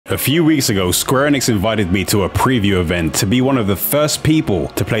A few weeks ago, Square Enix invited me to a preview event to be one of the first people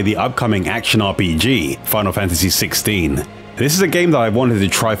to play the upcoming action RPG, Final Fantasy XVI. This is a game that I wanted to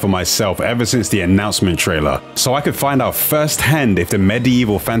try for myself ever since the announcement trailer, so I could find out firsthand if the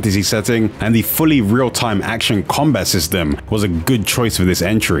medieval fantasy setting and the fully real-time action combat system was a good choice for this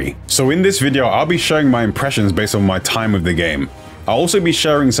entry. So in this video, I'll be sharing my impressions based on my time with the game. I'll also be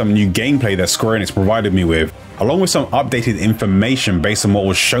sharing some new gameplay that Square Enix provided me with, along with some updated information based on what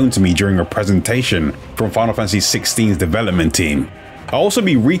was shown to me during a presentation from Final Fantasy XVI's development team. I'll also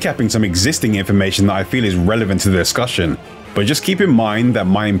be recapping some existing information that I feel is relevant to the discussion, but just keep in mind that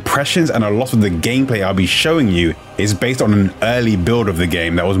my impressions and a lot of the gameplay I'll be showing you is based on an early build of the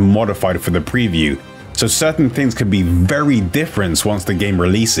game that was modified for the preview, so certain things could be very different once the game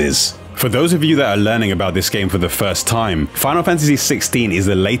releases. For those of you that are learning about this game for the first time, Final Fantasy XVI is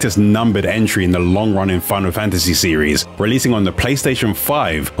the latest numbered entry in the long-running Final Fantasy series, releasing on the PlayStation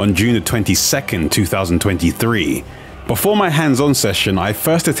 5 on June 22nd, 2023. Before my hands-on session, I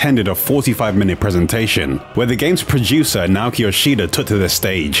first attended a 45-minute presentation, where the game's producer Naoki Yoshida took to the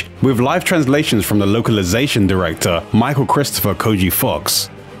stage, with live translations from the localization director Michael Christopher Koji Fox.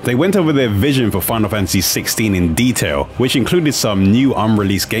 They went over their vision for Final Fantasy XVI in detail, which included some new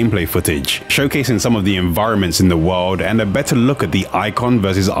unreleased gameplay footage, showcasing some of the environments in the world and a better look at the Eikon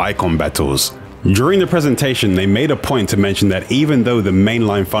versus Eikon battles. During the presentation, they made a point to mention that even though the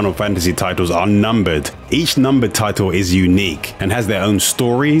mainline Final Fantasy titles are numbered, each numbered title is unique and has their own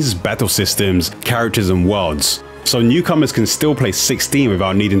stories, battle systems, characters and worlds. So newcomers can still play 16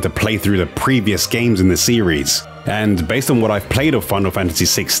 without needing to play through the previous games in the series. And based on what I've played of Final Fantasy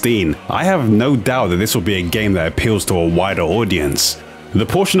XVI, I have no doubt that this will be a game that appeals to a wider audience. The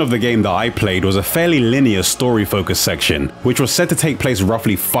portion of the game that I played was a fairly linear story-focused section, which was set to take place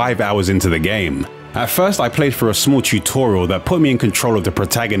roughly 5 hours into the game. At first, I played through a small tutorial that put me in control of the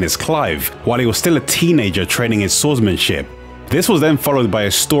protagonist Clive, while he was still a teenager training his swordsmanship. This was then followed by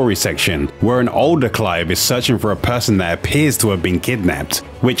a story section, where an older Clive is searching for a person that appears to have been kidnapped,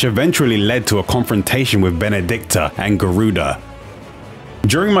 which eventually led to a confrontation with Benedicta and Garuda.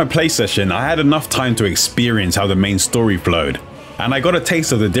 During my play session, I had enough time to experience how the main story flowed, and I got a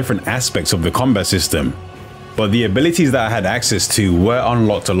taste of the different aspects of the combat system. But the abilities that I had access to were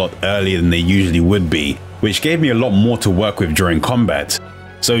unlocked a lot earlier than they usually would be, which gave me a lot more to work with during combat.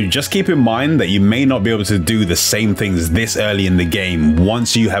 So just keep in mind that you may not be able to do the same things this early in the game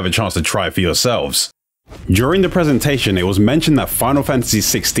once you have a chance to try it for yourselves. During the presentation, it was mentioned that Final Fantasy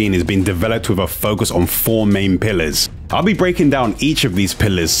XVI is being developed with a focus on 4 main pillars. I'll be breaking down each of these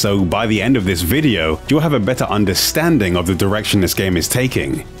pillars, so by the end of this video, you'll have a better understanding of the direction this game is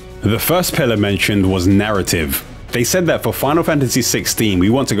taking. The first pillar mentioned was narrative. They said that for Final Fantasy XVI, we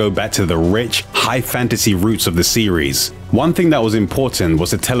want to go back to the rich, high fantasy roots of the series. One thing that was important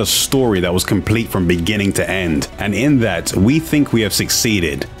was to tell a story that was complete from beginning to end, and in that, we think we have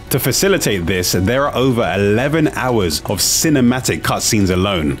succeeded. To facilitate this, there are over 11 hours of cinematic cutscenes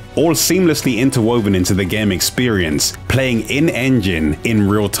alone, all seamlessly interwoven into the game experience, playing in-engine in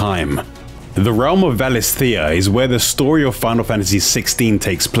real time. The realm of Valisthea is where the story of Final Fantasy XVI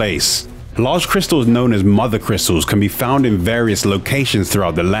takes place. Large crystals known as Mothercrystals can be found in various locations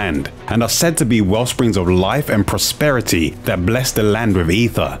throughout the land, and are said to be wellsprings of life and prosperity that bless the land with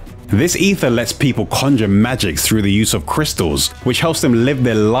ether. This ether lets people conjure magic through the use of crystals, which helps them live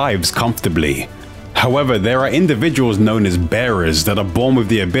their lives comfortably. However, there are individuals known as bearers that are born with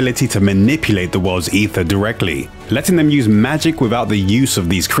the ability to manipulate the world's ether directly, letting them use magic without the use of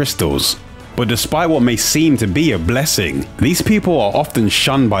these crystals. But despite what may seem to be a blessing, these people are often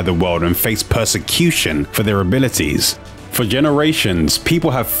shunned by the world and face persecution for their abilities. For generations,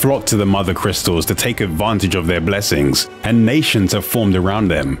 people have flocked to the Mother Crystals to take advantage of their blessings, and nations have formed around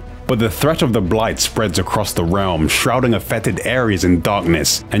them. But the threat of the Blight spreads across the realm, shrouding affected areas in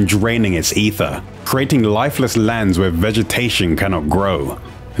darkness and draining its ether, creating lifeless lands where vegetation cannot grow.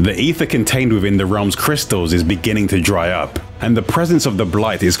 The ether contained within the realm's crystals is beginning to dry up, and the presence of the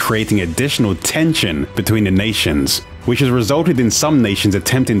Blight is creating additional tension between the nations, which has resulted in some nations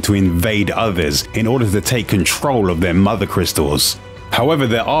attempting to invade others in order to take control of their mother crystals. However,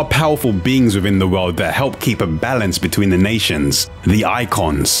 there are powerful beings within the world that help keep a balance between the nations, the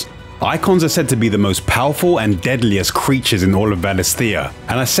Eikons. Eikons are said to be the most powerful and deadliest creatures in all of Valisthea,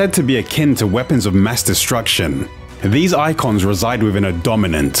 and are said to be akin to weapons of mass destruction. These Eikons reside within a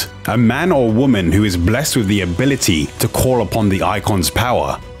dominant, a man or woman who is blessed with the ability to call upon the Eikon's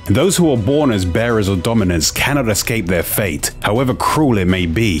power. Those who are born as bearers or dominants cannot escape their fate, however cruel it may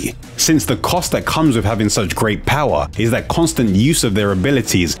be, since the cost that comes with having such great power is that constant use of their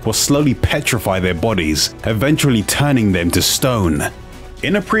abilities will slowly petrify their bodies, eventually turning them to stone.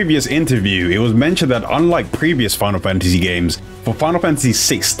 In a previous interview, it was mentioned that unlike previous Final Fantasy games, for Final Fantasy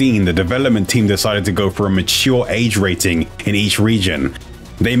XVI, the development team decided to go for a mature age rating in each region.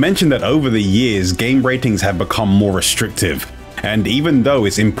 They mentioned that over the years, game ratings have become more restrictive, and even though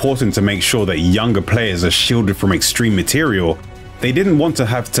it's important to make sure that younger players are shielded from extreme material, they didn't want to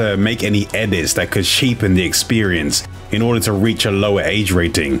have to make any edits that could cheapen the experience in order to reach a lower age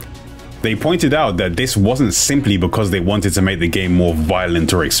rating. They pointed out that this wasn't simply because they wanted to make the game more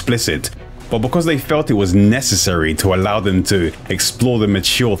violent or explicit, but because they felt it was necessary to allow them to explore the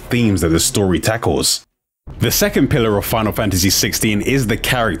mature themes that the story tackles. The second pillar of Final Fantasy XVI is the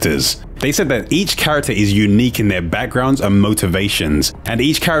characters. They said that each character is unique in their backgrounds and motivations, and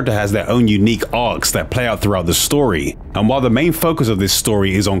each character has their own unique arcs that play out throughout the story. And while the main focus of this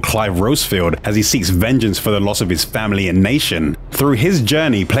story is on Clive Rosfield as he seeks vengeance for the loss of his family and nation, through his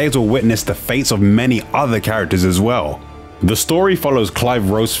journey players will witness the fates of many other characters as well. The story follows Clive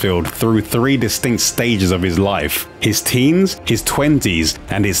Rosfield through 3 distinct stages of his life: his teens, his 20s,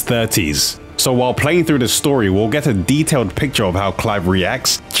 and his 30s. So while playing through the story, we'll get a detailed picture of how Clive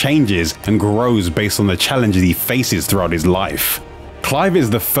reacts, changes, and grows based on the challenges he faces throughout his life. Clive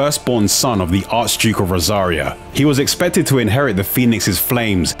is the firstborn son of the Archduke of Rosaria. He was expected to inherit the Phoenix's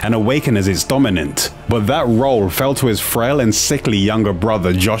flames and awaken as its dominant, but that role fell to his frail and sickly younger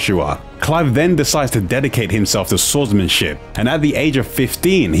brother Joshua. Clive then decides to dedicate himself to swordsmanship, and at the age of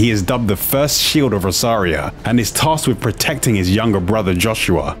 15 he is dubbed the first Shield of Rosaria and is tasked with protecting his younger brother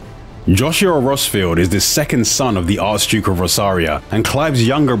Joshua. Joshua Rosfield is the second son of the Archduke of Rosaria and Clive's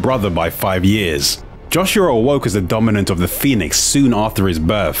younger brother by 5 years. Joshua awoke as the dominant of the Phoenix soon after his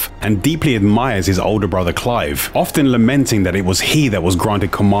birth, and deeply admires his older brother Clive, often lamenting that it was he that was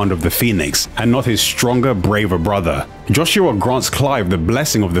granted command of the Phoenix, and not his stronger, braver brother. Joshua grants Clive the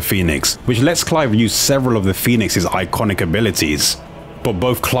blessing of the Phoenix, which lets Clive use several of the Phoenix's iconic abilities. But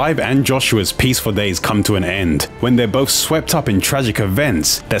both Clive and Joshua's peaceful days come to an end, when they're both swept up in tragic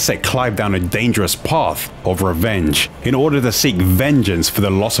events that set Clive down a dangerous path of revenge, in order to seek vengeance for the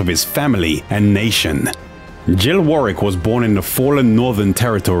loss of his family and nation. Jill Warwick was born in the fallen Northern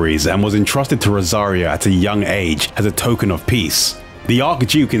Territories and was entrusted to Rosaria at a young age as a token of peace. The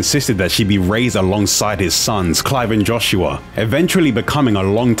Archduke insisted that she be raised alongside his sons, Clive and Joshua, eventually becoming a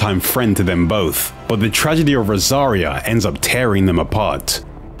longtime friend to them both, but the tragedy of Rosaria ends up tearing them apart.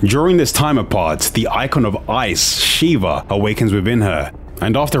 During this time apart, the Eikon of Ice, Shiva, awakens within her,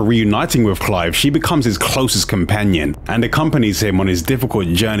 and after reuniting with Clive, she becomes his closest companion and accompanies him on his difficult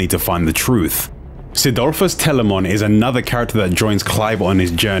journey to find the truth. Sidolphus Telemon is another character that joins Clive on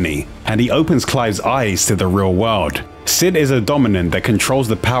his journey, and he opens Clive's eyes to the real world. Sid is a dominant that controls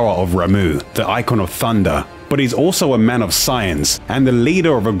the power of Ramuh, the Eikon of Thunder, but he's also a man of science and the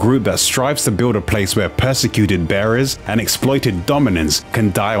leader of a group that strives to build a place where persecuted bearers and exploited dominants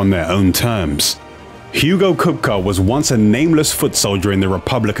can die on their own terms. Hugo Kupka was once a nameless foot soldier in the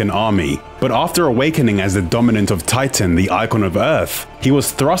Republican army, but after awakening as the dominant of Titan, the Eikon of Earth, he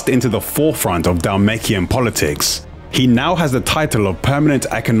was thrust into the forefront of Dhalmekian politics. He now has the title of Permanent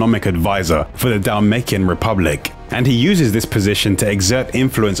Economic Advisor for the Dhalmekian Republic, and he uses this position to exert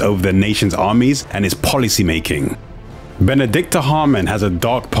influence over the nation's armies and its policymaking. Benedicta Harmon has a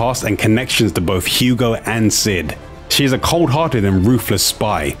dark past and connections to both Hugo and Sid. She is a cold-hearted and ruthless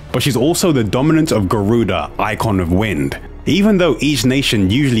spy, but she's also the dominant of Garuda, Eikon of Wind. Even though each nation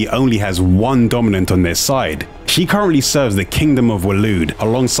usually only has one dominant on their side, she currently serves the Kingdom of Waloed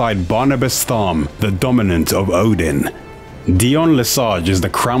alongside Barnabas Tharm, the dominant of Odin. Dion Lesage is the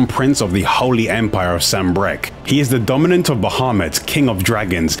Crown Prince of the Holy Empire of Sambrek. He is the dominant of Bahamut, King of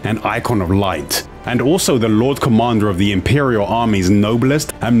Dragons and Eikon of Light, and also the Lord Commander of the Imperial Army's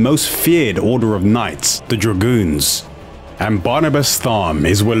noblest and most feared Order of Knights, the Dragoons. And Barnabas Tharm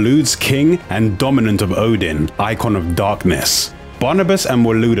is Waloed's king and dominant of Odin, Eikon of Darkness. Barnabas and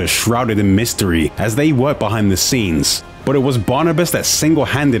Waloed are shrouded in mystery as they work behind the scenes, but it was Barnabas that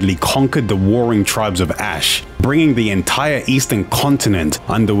single-handedly conquered the warring tribes of Ash, bringing the entire eastern continent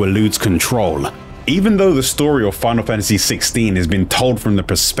under Waloed's control. Even though the story of Final Fantasy XVI has been told from the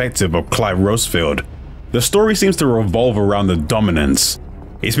perspective of Clive Rosfield, the story seems to revolve around the dominants.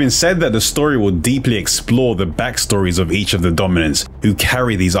 It's been said that the story will deeply explore the backstories of each of the dominants who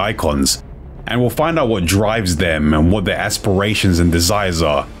carry these icons, and we'll find out what drives them and what their aspirations and desires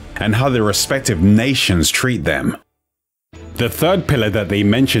are, and how their respective nations treat them. The third pillar that they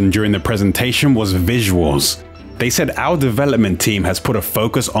mentioned during the presentation was visuals. They said our development team has put a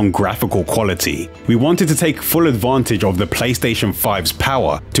focus on graphical quality. We wanted to take full advantage of the PlayStation 5's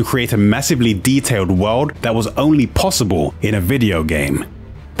power to create a massively detailed world that was only possible in a video game.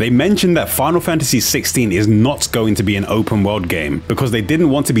 They mentioned that Final Fantasy XVI is not going to be an open world game because they didn't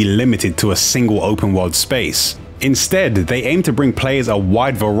want to be limited to a single open world space. Instead, they aim to bring players a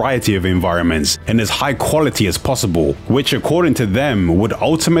wide variety of environments and as high quality as possible, which according to them would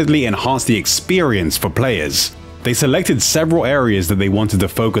ultimately enhance the experience for players. They selected several areas that they wanted to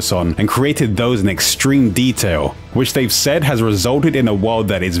focus on and created those in extreme detail, which they've said has resulted in a world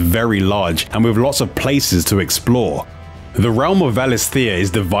that is very large and with lots of places to explore. The realm of Valisthea is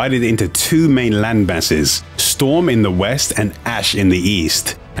divided into two main landmasses, Storm in the west and Ash in the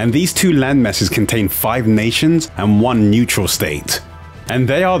east, and these two landmasses contain 5 nations and 1 neutral state. And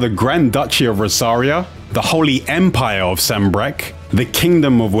they are the Grand Duchy of Rosaria, the Holy Empire of Sambrek, the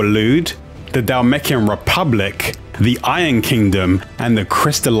Kingdom of Waloed, the Dhalmekian Republic, the Iron Kingdom, and the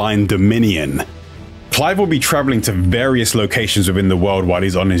Crystalline Dominion. Clive will be traveling to various locations within the world while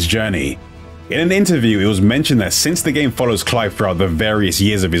he's on his journey. In an interview, it was mentioned that since the game follows Clive throughout the various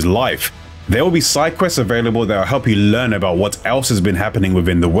years of his life, there will be side quests available that will help you learn about what else has been happening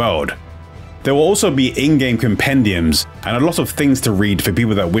within the world. There will also be in-game compendiums and a lot of things to read for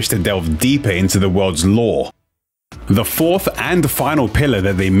people that wish to delve deeper into the world's lore. The fourth and final pillar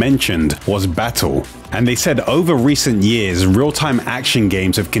that they mentioned was battle, and they said over recent years real-time action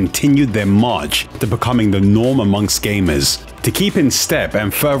games have continued their march to becoming the norm amongst gamers. To keep in step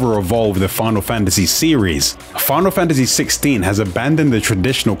and further evolve the Final Fantasy series, Final Fantasy XVI has abandoned the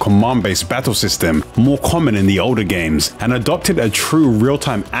traditional command-based battle system more common in the older games and adopted a true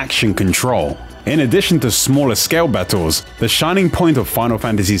real-time action control. In addition to smaller scale battles, the shining point of Final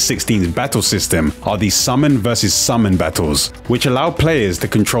Fantasy XVI's battle system are the summon versus summon battles, which allow players to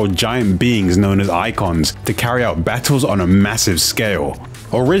control giant beings known as Eikons to carry out battles on a massive scale.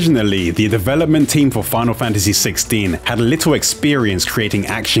 Originally, the development team for Final Fantasy XVI had little experience creating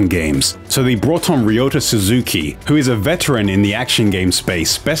action games, so they brought on Ryota Suzuki, who is a veteran in the action game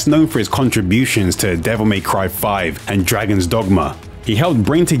space, best known for his contributions to Devil May Cry 5 and Dragon's Dogma. He helped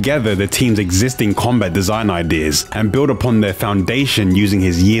bring together the team's existing combat design ideas and build upon their foundation using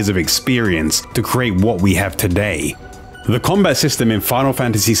his years of experience to create what we have today. The combat system in Final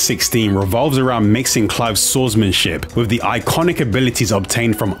Fantasy XVI revolves around mixing Clive's swordsmanship with the iconic abilities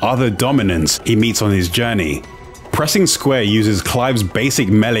obtained from other dominants he meets on his journey. Pressing square uses Clive's basic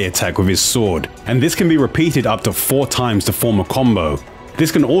melee attack with his sword, and this can be repeated up to 4 times to form a combo.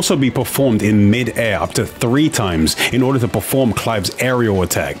 This can also be performed in mid-air up to 3 times in order to perform Clive's aerial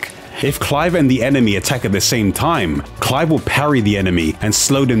attack. If Clive and the enemy attack at the same time, Clive will parry the enemy and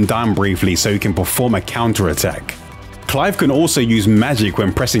slow them down briefly so he can perform a counter-attack. Clive can also use magic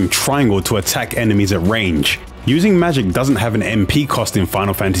when pressing triangle to attack enemies at range. Using magic doesn't have an MP cost in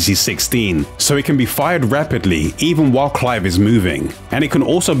Final Fantasy XVI, so it can be fired rapidly even while Clive is moving, and it can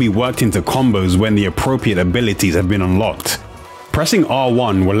also be worked into combos when the appropriate abilities have been unlocked. Pressing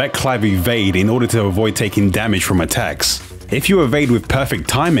R1 will let Clive evade in order to avoid taking damage from attacks. If you evade with perfect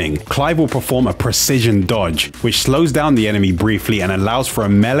timing, Clive will perform a precision dodge, which slows down the enemy briefly and allows for a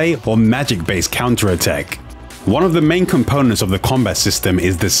melee or magic-based counterattack. One of the main components of the combat system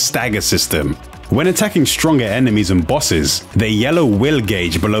is the stagger system. When attacking stronger enemies and bosses, their yellow will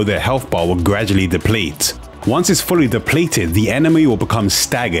gauge below their health bar will gradually deplete. Once it's fully depleted, the enemy will become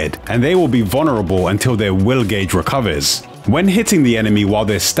staggered, and they will be vulnerable until their will gauge recovers. When hitting the enemy while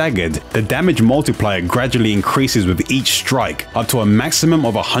they're staggered, the damage multiplier gradually increases with each strike up to a maximum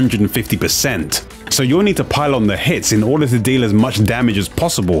of 150%. So you'll need to pile on the hits in order to deal as much damage as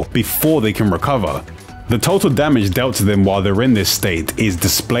possible before they can recover. The total damage dealt to them while they're in this state is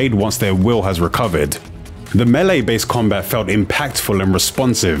displayed once their will has recovered. The melee-based combat felt impactful and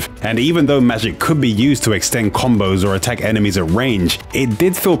responsive, and even though magic could be used to extend combos or attack enemies at range, it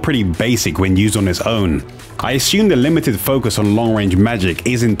did feel pretty basic when used on its own. I assume the limited focus on long-range magic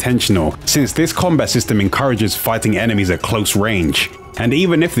is intentional, since this combat system encourages fighting enemies at close range. And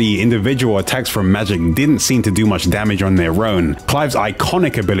even if the individual attacks from magic didn't seem to do much damage on their own, Clive's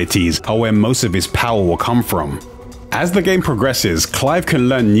iconic abilities are where most of his power will come from. As the game progresses, Clive can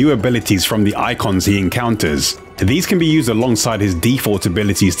learn new abilities from the Eikons he encounters. These can be used alongside his default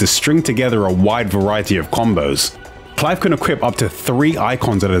abilities to string together a wide variety of combos. Clive can equip up to 3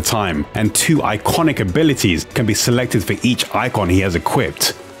 Eikons at a time, and 2 iconic abilities can be selected for each Eikon he has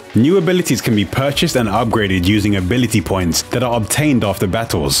equipped. New abilities can be purchased and upgraded using ability points that are obtained after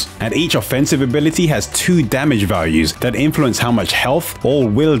battles, and each offensive ability has 2 damage values that influence how much health or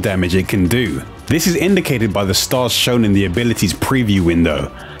will damage it can do. This is indicated by the stars shown in the abilities preview window.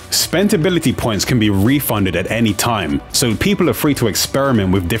 Spent ability points can be refunded at any time, so people are free to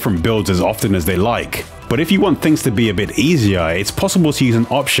experiment with different builds as often as they like. But if you want things to be a bit easier, it's possible to use an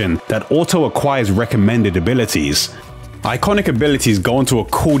option that auto-acquires recommended abilities. Iconic abilities go onto a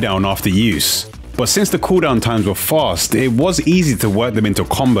cooldown after use, but since the cooldown times were fast, it was easy to work them into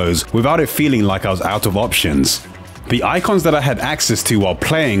combos without it feeling like I was out of options. The icons that I had access to while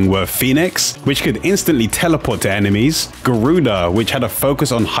playing were Phoenix, which could instantly teleport to enemies, Garuda, which had a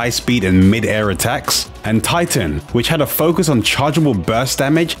focus on high speed and mid-air attacks, and Titan, which had a focus on chargeable burst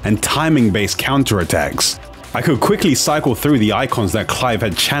damage and timing-based counterattacks. I could quickly cycle through the icons that Clive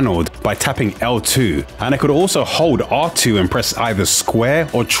had channeled by tapping L2, and I could also hold R2 and press either square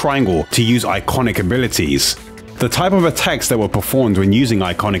or triangle to use iconic abilities. The type of attacks that were performed when using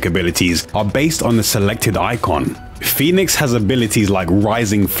iconic abilities are based on the selected icon. Phoenix has abilities like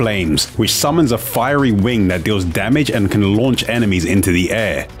Rising Flames, which summons a fiery wing that deals damage and can launch enemies into the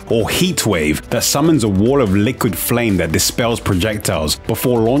air, or Heat Wave that summons a wall of liquid flame that dispels projectiles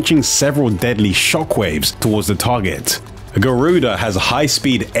before launching several deadly shockwaves towards the target. Garuda has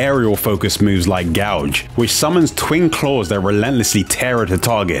high-speed aerial focus moves like Gouge, which summons twin claws that relentlessly tear at a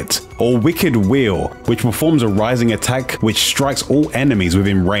target, or Wicked Wheel, which performs a rising attack which strikes all enemies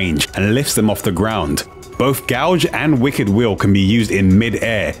within range and lifts them off the ground. Both Gouge and Wicked Wheel can be used in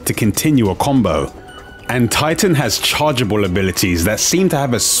mid-air to continue a combo. And Titan has chargeable abilities that seem to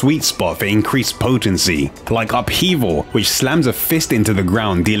have a sweet spot for increased potency, like Upheaval, which slams a fist into the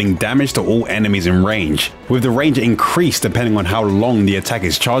ground dealing damage to all enemies in range, with the range increased depending on how long the attack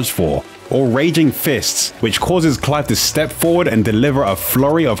is charged for, or Raging Fists, which causes Clive to step forward and deliver a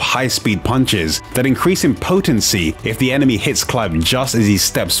flurry of high-speed punches that increase in potency if the enemy hits Clive just as he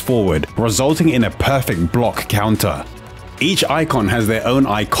steps forward, resulting in a perfect block counter. Each icon has their own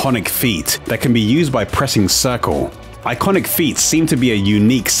iconic feat that can be used by pressing circle. Iconic feats seem to be a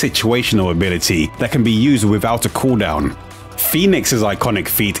unique situational ability that can be used without a cooldown. Phoenix's iconic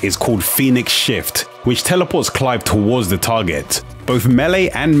feat is called Phoenix Shift, which teleports Clive towards the target. Both melee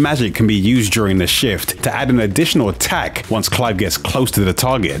and magic can be used during the shift to add an additional attack once Clive gets close to the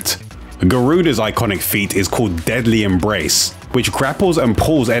target. Garuda's iconic feat is called Deadly Embrace, which grapples and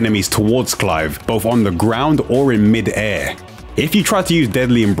pulls enemies towards Clive, both on the ground or in mid-air. If you try to use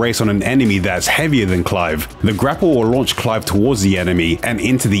Deadly Embrace on an enemy that's heavier than Clive, the grapple will launch Clive towards the enemy and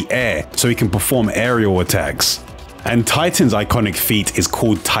into the air so he can perform aerial attacks. And Titan's iconic feat is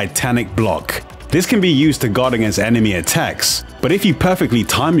called Titanic Block. This can be used to guard against enemy attacks, but if you perfectly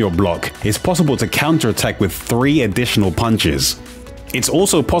time your block, it's possible to counterattack with 3 additional punches. It's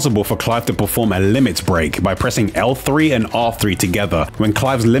also possible for Clive to perform a limit break by pressing L3 and R3 together when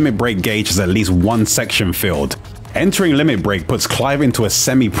Clive's limit break gauge has at least one section filled. Entering limit break puts Clive into a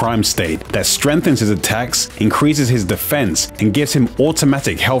semi-prime state that strengthens his attacks, increases his defense, and gives him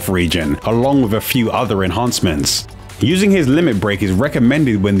automatic health regen, along with a few other enhancements. Using his limit break is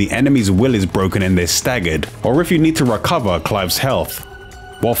recommended when the enemy's will is broken and they're staggered, or if you need to recover Clive's health.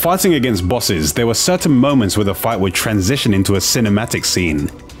 While fighting against bosses, there were certain moments where the fight would transition into a cinematic scene.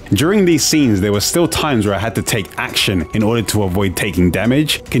 During these scenes, there were still times where I had to take action in order to avoid taking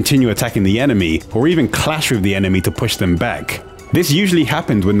damage, continue attacking the enemy, or even clash with the enemy to push them back. This usually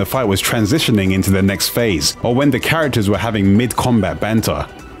happened when the fight was transitioning into the next phase, or when the characters were having mid-combat banter.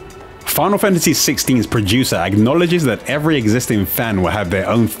 Final Fantasy XVI's producer acknowledges that every existing fan will have their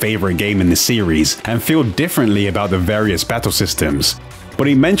own favorite game in the series and feel differently about the various battle systems. But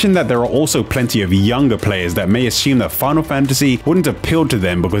he mentioned that there are also plenty of younger players that may assume that Final Fantasy wouldn't appeal to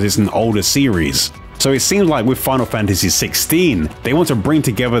them because it's an older series. So it seems like with Final Fantasy XVI, they want to bring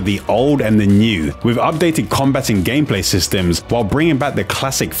together the old and the new, with updated combat and gameplay systems while bringing back the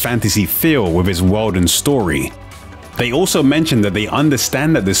classic fantasy feel with its world and story. They also mentioned that they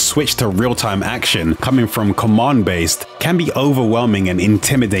understand that the switch to real-time action coming from command-based can be overwhelming and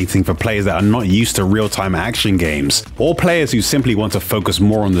intimidating for players that are not used to real-time action games, or players who simply want to focus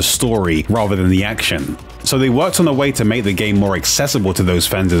more on the story rather than the action. So they worked on a way to make the game more accessible to those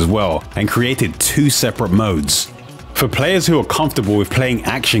fans as well, and created 2 separate modes. For players who are comfortable with playing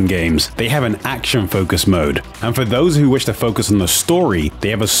action games, they have an action-focused mode, and for those who wish to focus on the story, they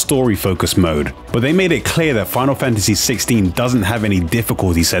have a story-focused mode. But they made it clear that Final Fantasy XVI doesn't have any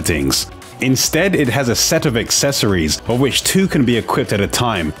difficulty settings. Instead, it has a set of accessories, of which 2 can be equipped at a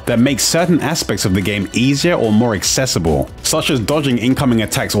time, that make certain aspects of the game easier or more accessible, such as dodging incoming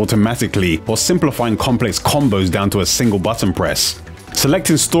attacks automatically or simplifying complex combos down to a single button press.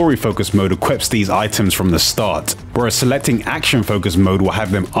 Selecting story-focused mode equips these items from the start, whereas selecting action-focused mode will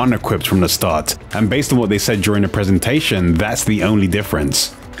have them unequipped from the start, and based on what they said during the presentation, that's the only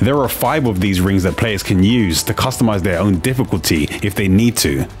difference. There are 5 of these rings that players can use to customize their own difficulty if they need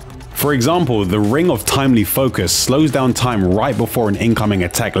to. For example, the Ring of Timely Focus slows down time right before an incoming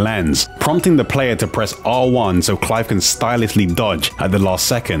attack lands, prompting the player to press R1 so Clive can stylishly dodge at the last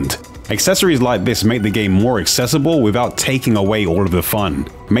second. Accessories like this make the game more accessible without taking away all of the fun,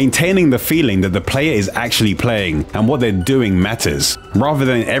 maintaining the feeling that the player is actually playing and what they're doing matters, rather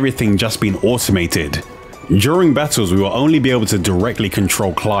than everything just being automated. During battles, we will only be able to directly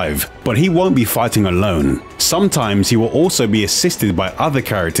control Clive, but he won't be fighting alone. Sometimes he will also be assisted by other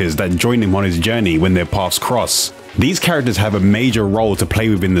characters that join him on his journey when their paths cross. These characters have a major role to play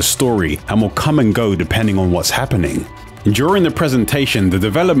within the story and will come and go depending on what's happening. During the presentation, the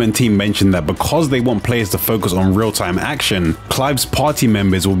development team mentioned that because they want players to focus on real-time action, Clive's party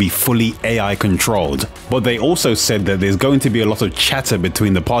members will be fully AI controlled, but they also said that there's going to be a lot of chatter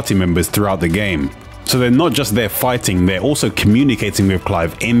between the party members throughout the game. So they're not just there fighting, they're also communicating with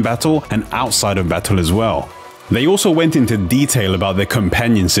Clive in battle and outside of battle as well. They also went into detail about their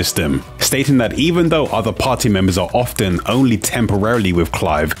companion system, stating that even though other party members are often only temporarily with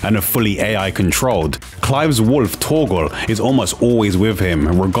Clive and are fully AI controlled, Clive's wolf Torgal is almost always with him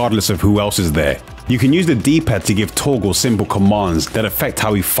regardless of who else is there. You can use the D-pad to give Torgal simple commands that affect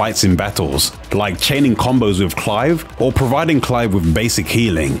how he fights in battles, like chaining combos with Clive or providing Clive with basic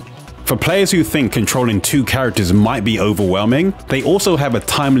healing. For players who think controlling two characters might be overwhelming, they also have a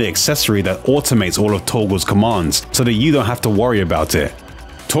timely accessory that automates all of Torgal's commands so that you don't have to worry about it.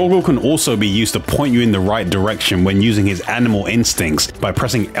 Torgal can also be used to point you in the right direction when using his animal instincts by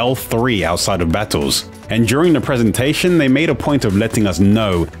pressing L3 outside of battles. And during the presentation, they made a point of letting us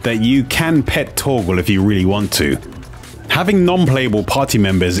know that you can pet Torgal if you really want to. Having non-playable party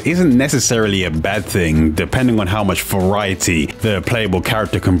members isn't necessarily a bad thing, depending on how much variety the playable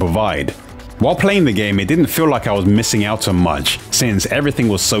character can provide. While playing the game, it didn't feel like I was missing out on much, since everything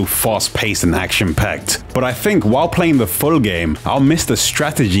was so fast-paced and action-packed. But I think while playing the full game, I'll miss the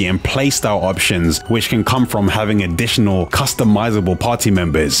strategy and playstyle options which can come from having additional customizable party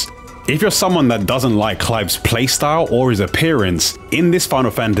members. If you're someone that doesn't like Clive's playstyle or his appearance, in this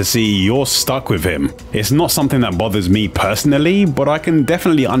Final Fantasy you're stuck with him. It's not something that bothers me personally, but I can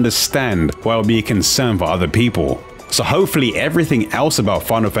definitely understand why it would be a concern for other people. So hopefully everything else about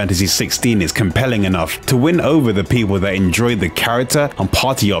Final Fantasy XVI is compelling enough to win over the people that enjoyed the character and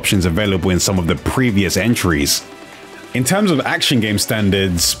party options available in some of the previous entries. In terms of action game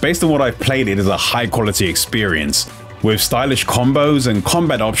standards, based on what I've played, it is a high quality experience, with stylish combos and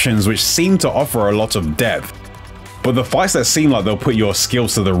combat options which seem to offer a lot of depth. But the fights that seem like they'll put your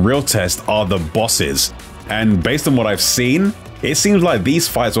skills to the real test are the bosses. And based on what I've seen, it seems like these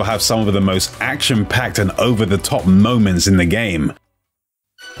fights will have some of the most action-packed and over-the-top moments in the game.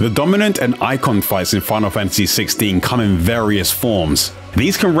 The Dominant and Eikon fights in Final Fantasy XVI come in various forms.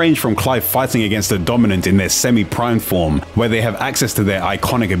 These can range from Clive fighting against the Dominant in their semi-prime form, where they have access to their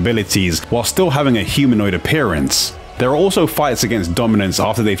iconic abilities while still having a humanoid appearance. There are also fights against Dominants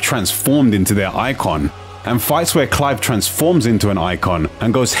after they've transformed into their Eikon, and fights where Clive transforms into an Eikon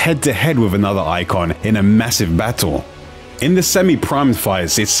and goes head to head with another Eikon in a massive battle. In the semi-primed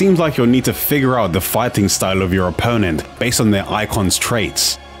fights, it seems like you'll need to figure out the fighting style of your opponent based on their Eikon's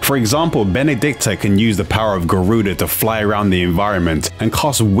traits. For example, Benedicta can use the power of Garuda to fly around the environment and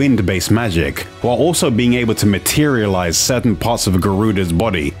cast wind-based magic, while also being able to materialize certain parts of Garuda's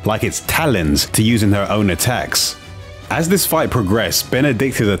body, like its talons, to use in her own attacks. As this fight progressed,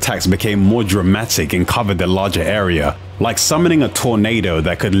 Benedicta's attacks became more dramatic and covered a larger area, like summoning a tornado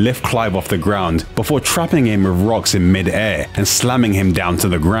that could lift Clive off the ground before trapping him with rocks in mid-air and slamming him down to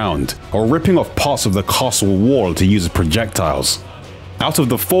the ground, or ripping off parts of the castle wall to use as projectiles. Out of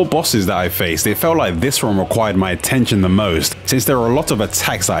the 4 bosses that I faced, it felt like this one required my attention the most, since there were a lot of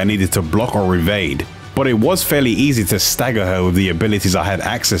attacks that I needed to block or evade. But it was fairly easy to stagger her with the abilities I had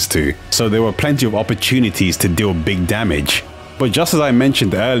access to, so there were plenty of opportunities to deal big damage. But just as I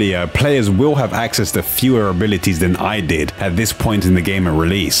mentioned earlier, players will have access to fewer abilities than I did at this point in the game at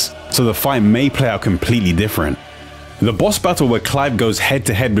release, so the fight may play out completely different. The boss battle where Clive goes head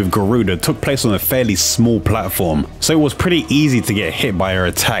to head with Garuda took place on a fairly small platform, so it was pretty easy to get hit by her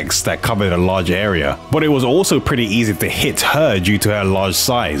attacks that covered a large area, but it was also pretty easy to hit her due to her large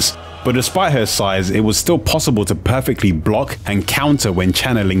size. But despite her size, it was still possible to perfectly block and counter when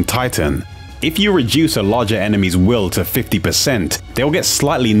channeling Titan. If you reduce a larger enemy's will to 50%, they'll get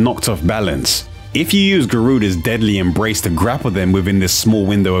slightly knocked off balance. If you use Garuda's deadly embrace to grapple them within this small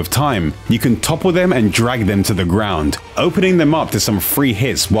window of time, you can topple them and drag them to the ground, opening them up to some free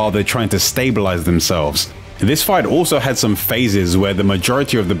hits while they're trying to stabilize themselves. This fight also had some phases where the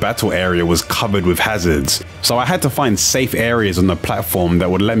majority of the battle area was covered with hazards, so I had to find safe areas on the platform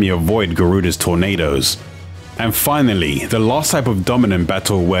that would let me avoid Garuda's tornadoes. And finally, the last type of dominant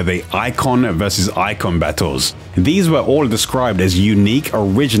battle were the Eikon versus Eikon battles. These were all described as unique,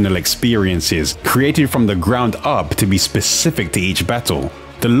 original experiences, created from the ground up to be specific to each battle.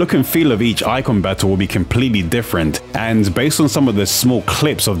 The look and feel of each Eikon battle will be completely different, and based on some of the small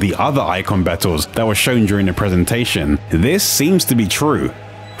clips of the other Eikon battles that were shown during the presentation, this seems to be true.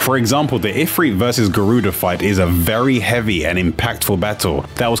 For example, the Ifrit vs Garuda fight is a very heavy and impactful battle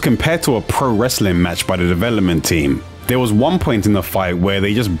that was compared to a pro wrestling match by the development team. There was one point in the fight where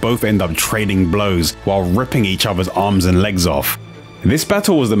they just both end up trading blows while ripping each other's arms and legs off. This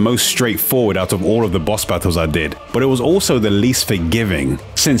battle was the most straightforward out of all of the boss battles I did, but it was also the least forgiving,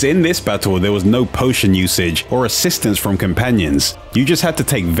 since in this battle there was no potion usage or assistance from companions. You just had to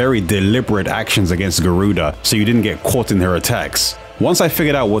take very deliberate actions against Garuda so you didn't get caught in her attacks. Once I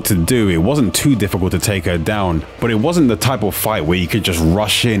figured out what to do, it wasn't too difficult to take her down, but it wasn't the type of fight where you could just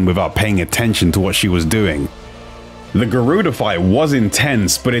rush in without paying attention to what she was doing. The Garuda fight was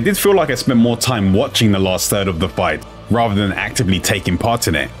intense, but it did feel like I spent more time watching the last third of the fight, rather than actively taking part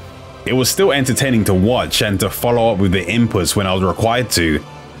in it. It was still entertaining to watch and to follow up with the inputs when I was required to,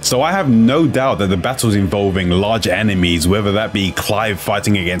 so I have no doubt that the battles involving large enemies, whether that be Clive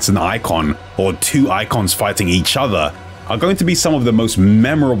fighting against an Eikon or two Eikons fighting each other, are going to be some of the most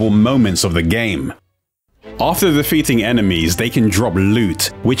memorable moments of the game. After defeating enemies, they can drop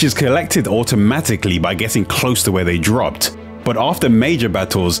loot, which is collected automatically by getting close to where they dropped. But after major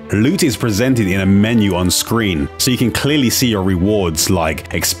battles, loot is presented in a menu on screen, so you can clearly see your rewards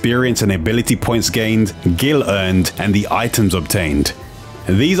like experience and ability points gained, gil earned, and the items obtained.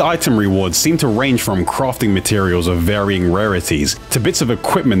 These item rewards seem to range from crafting materials of varying rarities to bits of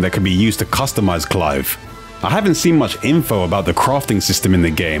equipment that can be used to customize Clive. I haven't seen much info about the crafting system in the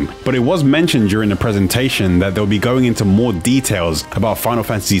game, but it was mentioned during the presentation that they'll be going into more details about Final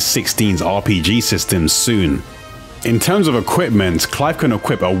Fantasy XVI's RPG system soon. In terms of equipment, Clive can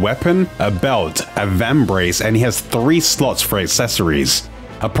equip a weapon, a belt, a vambrace, and he has 3 slots for accessories.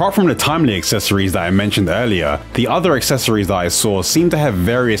 Apart from the timely accessories that I mentioned earlier, the other accessories that I saw seem to have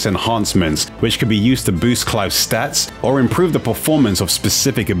various enhancements which could be used to boost Clive's stats or improve the performance of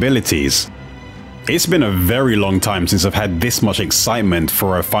specific abilities. It's been a very long time since I've had this much excitement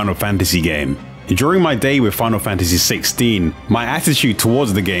for a Final Fantasy game. During my day with Final Fantasy XVI, my attitude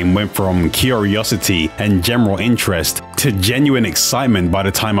towards the game went from curiosity and general interest to genuine excitement by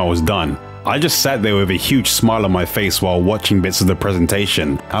the time I was done. I just sat there with a huge smile on my face while watching bits of the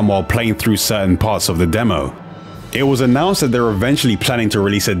presentation and while playing through certain parts of the demo. It was announced that they're eventually planning to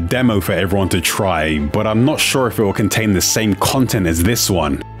release a demo for everyone to try, but I'm not sure if it will contain the same content as this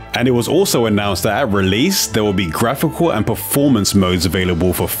one. And it was also announced that at release, there will be graphical and performance modes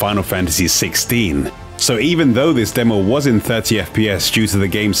available for Final Fantasy XVI. So even though this demo was in 30 FPS due to the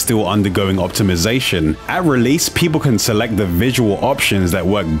game still undergoing optimization, at release people can select the visual options that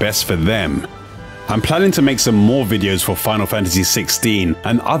work best for them. I'm planning to make some more videos for Final Fantasy XVI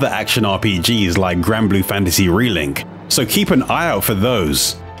and other action RPGs like Granblue Fantasy Relink, so keep an eye out for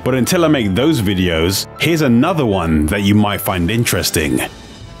those. But until I make those videos, here's another one that you might find interesting.